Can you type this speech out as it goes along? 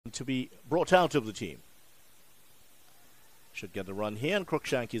to be brought out of the team. Should get a run here, and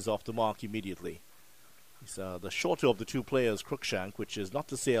Cruikshank is off the mark immediately. He's the shorter of the two players, Cruikshank, which is not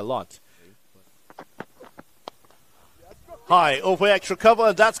to say a lot. High over extra cover,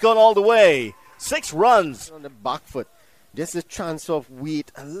 and that's gone all the way. 6 runs. On the back foot. Just a transfer of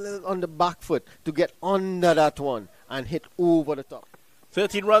weight a little on the back foot to get under that one and hit over the top.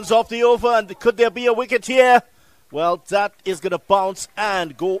 13 runs off the over, and could there be a wicket here? Well, that is going to bounce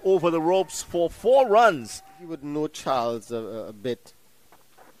and go over the ropes for 4 runs. You would know Charles a bit.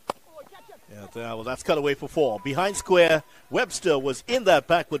 Yeah, well, that's cut away for 4. Behind square, Webster was in that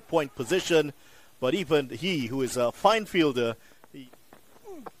backward point position, but even he, who is a fine fielder,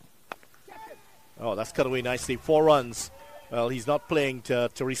 oh, that's cut away nicely. 4 runs. Well, he's not playing to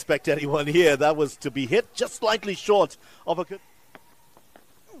respect anyone here. That was to be hit just slightly short of a...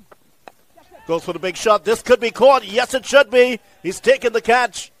 Goes for the big shot. This could be caught. Yes, it should be. He's taken the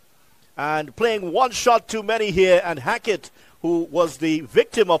catch. And playing 1 shot too many here. And Hackett, who was the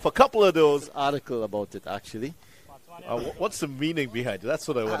victim of a couple of those. Article about it, actually. What's the meaning behind it? That's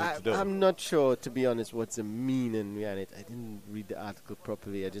what I wanted to know. I'm not sure, to be honest, what's the meaning behind it. I didn't read the article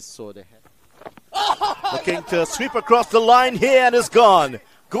properly. I just saw the head. Looking to sweep across the line here, and is gone.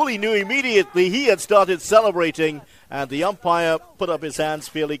 Gooley knew immediately he had started celebrating, and the umpire put up his hands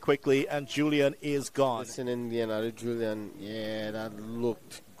fairly quickly, and Julian is gone. Listen, Indiana, Julian, yeah, that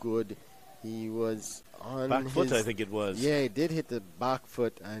looked good. He was on back foot, I think it was. Yeah, he did hit the back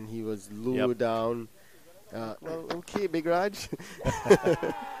foot, and he was low down. Well, okay, Big Raj.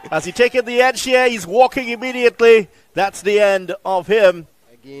 Has he taken the edge here? He's walking immediately. That's the end of him.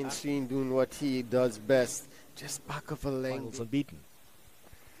 Again, Sheen doing what he does best. Just back of a length. Unbeaten.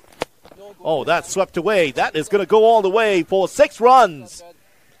 Oh, that's swept away. That is going to go all the way for 6 runs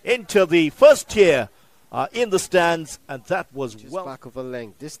into the first tier in the stands, and that was just back of a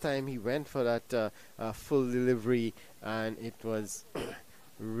length. This time he went for that full delivery, and it was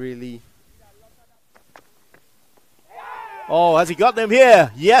really... Oh, has he gotten him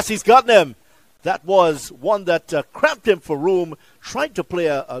here? Yes, he's gotten him. That was one that cramped him for room. Tried to play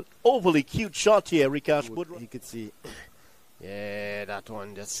an overly cute shot here, Rikash Woodruff. You could see, yeah, that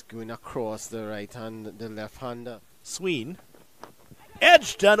one just going across the right hand, the left hander. Sween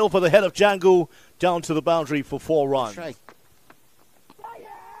edged and over the head of Django down to the boundary for 4 runs. Try.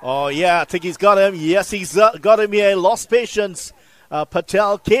 Oh, yeah, I think he's got him. Yes, he's got him here. Lost patience.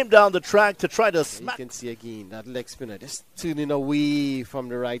 Patel came down the track to try to smack. You can see again that leg spinner just turning away from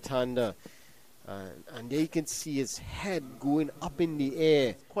the right hander. And there you can see his head going up in the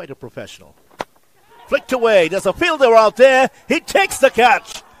air. Quite a professional. Flicked away. There's a fielder out there. He takes the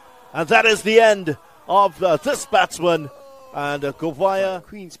catch. And that is the end of this batsman. And Govaya.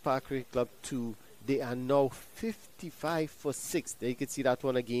 Queen's Park Cricket Club 2. They are now 55 for 6. There you can see that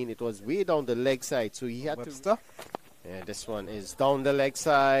one again. It was way down the leg side. So he had Webster. Yeah, this one is down the leg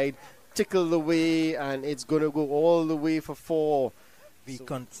side. Tickled away. And it's going to go all the way for 4.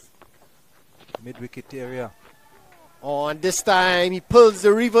 Mid-wicket area. Oh, and this time he pulls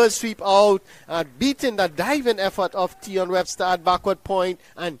the reverse sweep out, beating the diving effort of Tion Webster at backward point,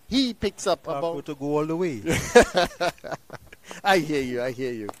 and he picks up about to go all the way. I hear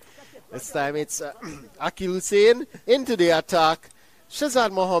you. This time it's Akil Hussain into the attack.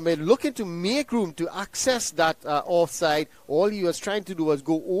 Shazad Mohammed looking to make room to access that offside. All he was trying to do was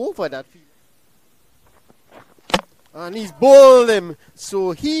go over that field. And he's bowled him,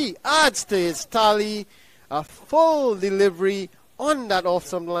 so he adds to his tally. A full delivery on that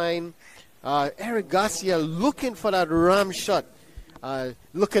off-stump line. Eric Garcia looking for that ram shot.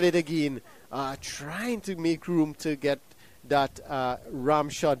 Look at it again. Trying to make room to get that ram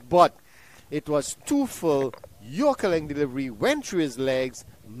shot, but it was too full. Yorker-length delivery went through his legs,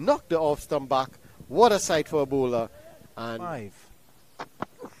 knocked the off-stump back. What a sight for a bowler. And 5.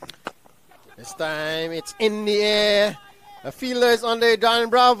 This time it's in the air. The fielder is under Dan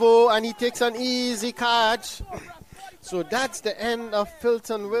Bravo, and he takes an easy catch. So that's the end of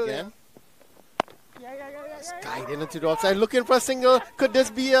Filton William. Guiding into the outside, looking for a single. Could this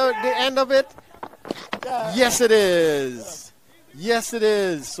be the end of it? Yes, it is. Yes, it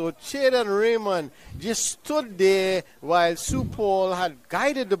is. So Chadan Raymond just stood there while Sue Paul had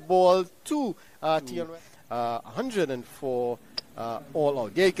guided the ball to 104 all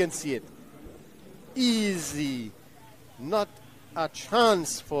out. There you can see it. Easy. Not a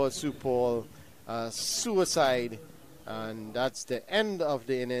chance for Sue Paul. Suicide. And that's the end of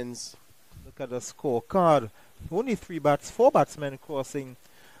the innings. Look at the scorecard. Only 4 batsmen crossing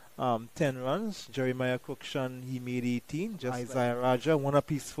 10 runs. Jeremiah Cruikshank, he made 18. Just Isaiah Raja, 1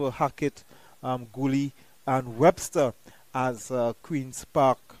 apiece for Hackett, Gooley, and Webster as Queen's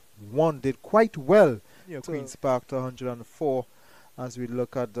Park 1 did quite well. Queen's Park to 104 as we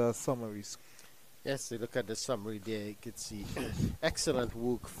look at the summaries. Yes, you look at the summary there, you can see excellent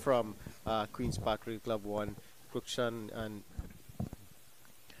work from Queen's Park Cricket Club 1, Cruikshank and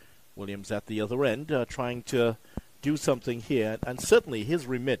Williams at the other end trying to do something here. And certainly his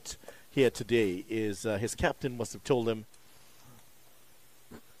remit here today is his captain must have told him,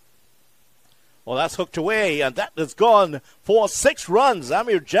 well, that's hooked away, and that is gone for 6 runs.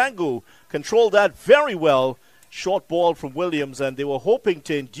 Amir Jangu controlled that very well. Short ball from Williams, and they were hoping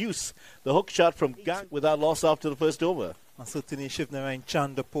to induce the hook shot from Gang without loss after the first over. And certainly Shivnarine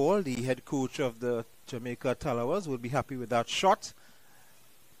Chandapal, the head coach of the Jamaica Talawas, will be happy with that shot.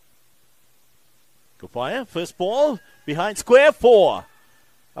 Govaya, first ball, behind square 4.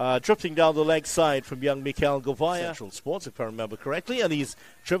 Drifting down the leg side from young Mikhail Govaya. Central Sports, if I remember correctly, and he's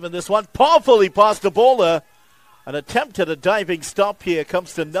driven this one powerfully past the bowler. An attempt at a diving stop here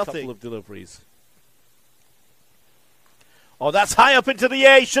comes to nothing. Couple of deliveries. Oh, that's high up into the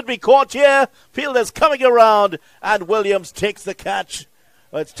air. He should be caught here. Fielder's coming around, and Williams takes the catch.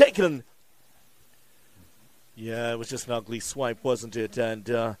 It's taken. Yeah, it was just an ugly swipe, wasn't it?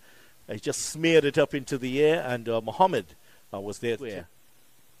 And he just smeared it up into the air, and Mohammed was there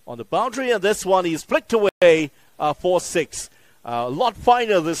on the boundary. And this one, he's flicked away for 6. A lot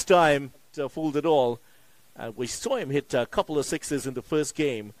finer this time. Fooled it all. We saw him hit a couple of 6s in the first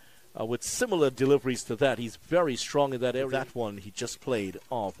game. With similar deliveries to that. He's very strong in that area. That one he just played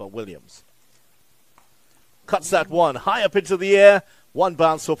off Williams. Cuts that one high up into the air. 1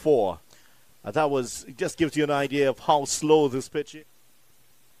 bounce for 4. That was, it just gives you an idea of how slow this pitch is.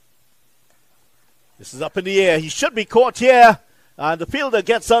 This is up in the air. He should be caught here. And the fielder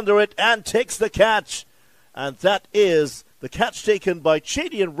gets under it and takes the catch. And that is the catch taken by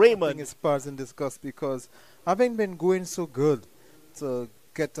Chadian Raymond. I think it's pars in discuss because having been going so good to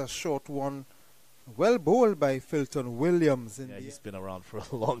get a short one, well bowled by Filton Williams. He's been around for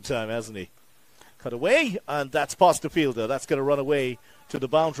a long time, hasn't he? Cut away, and that's past the fielder. That's going to run away to the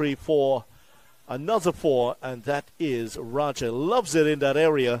boundary for another 4, and that is Raja. Loves it in that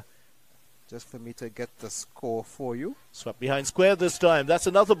area. Just for me to get the score for you. Swept behind square this time. That's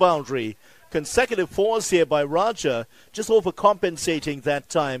another boundary. Consecutive 4s here by Raja, just overcompensating that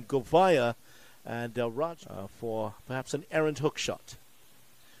time. Govaya and Raja for perhaps an errant hook shot.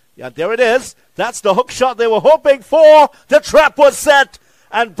 Yeah, there it is. That's the hook shot they were hoping for. The trap was set,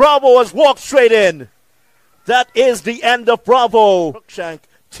 and Bravo has walked straight in. That is the end of Bravo. Cruikshank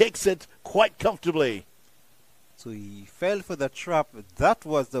takes it quite comfortably. So he fell for the trap. That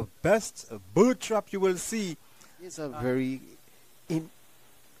was the best bird trap you will see. It's a very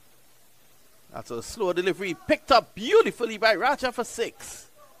That's a slow delivery picked up beautifully by Raja for 6.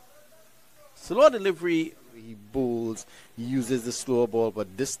 Slow delivery. He bowls, he uses the slow ball,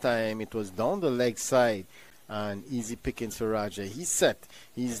 but this time it was down the leg side and easy pickings for Raja. He's set.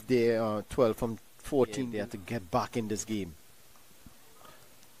 He's there 12 from 14 there to get back in this game.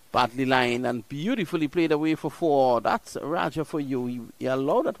 Badly lined and beautifully played away for 4. That's Raja for you. He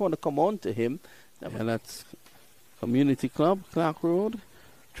allowed that one to come on to him. And that's Community Club, Clark Road.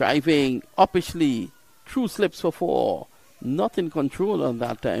 Driving uppishly, true slips for 4. Not in control on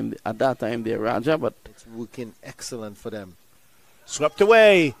that time. At that time there, Raja, but it's working excellent for them. Swept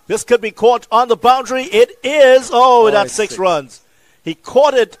away. This could be caught on the boundary. It is. Oh, that's 6 runs. He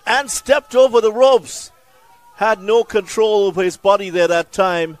caught it and stepped over the ropes. Had no control over his body there that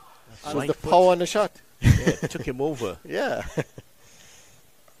time. And right the power on the shot. Yeah, it took him over. Yeah.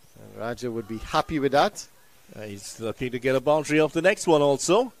 Raja would be happy with that. He's looking to get a boundary off the next one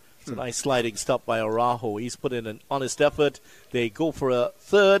also. It's a nice sliding stop by Araho. He's put in an honest effort. They go for a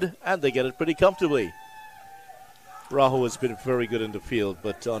 3rd, and they get it pretty comfortably. Araho has been very good in the field,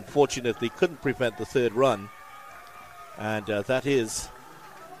 but unfortunately couldn't prevent the 3rd run. And that is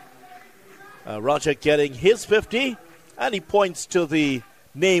Raja getting his 50, and he points to the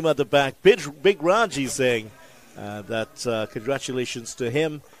name at the back. Big Raj, he's saying. That congratulations to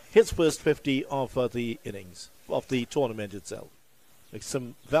him. His first 50 of the innings, of the tournament itself. Like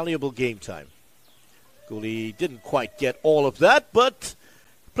some valuable game time. Gooley didn't quite get all of that, but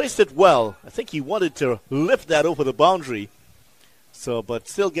placed it well. I think he wanted to lift that over the boundary. So, but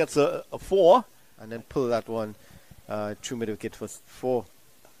still gets a 4. And then pull that one through mid wicket for 4.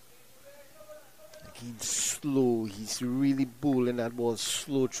 He's slow. He's really bowling that ball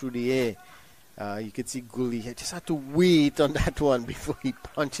slow through the air. You can see Gooley just had to wait on that one before he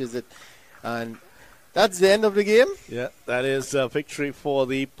punches it. And that's the end of the game. Yeah, that is a victory for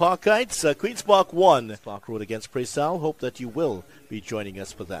the Parkites. Queen's Park 1. Park Road against Presal. Hope that you will be joining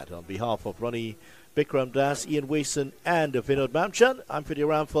us for that. On behalf of Ronnie Bikram Das, Ian Wason, and Vinod Mamchan. I'm Fiddy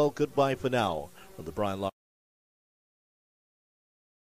Ramphal. Goodbye for now from the Brian Lark.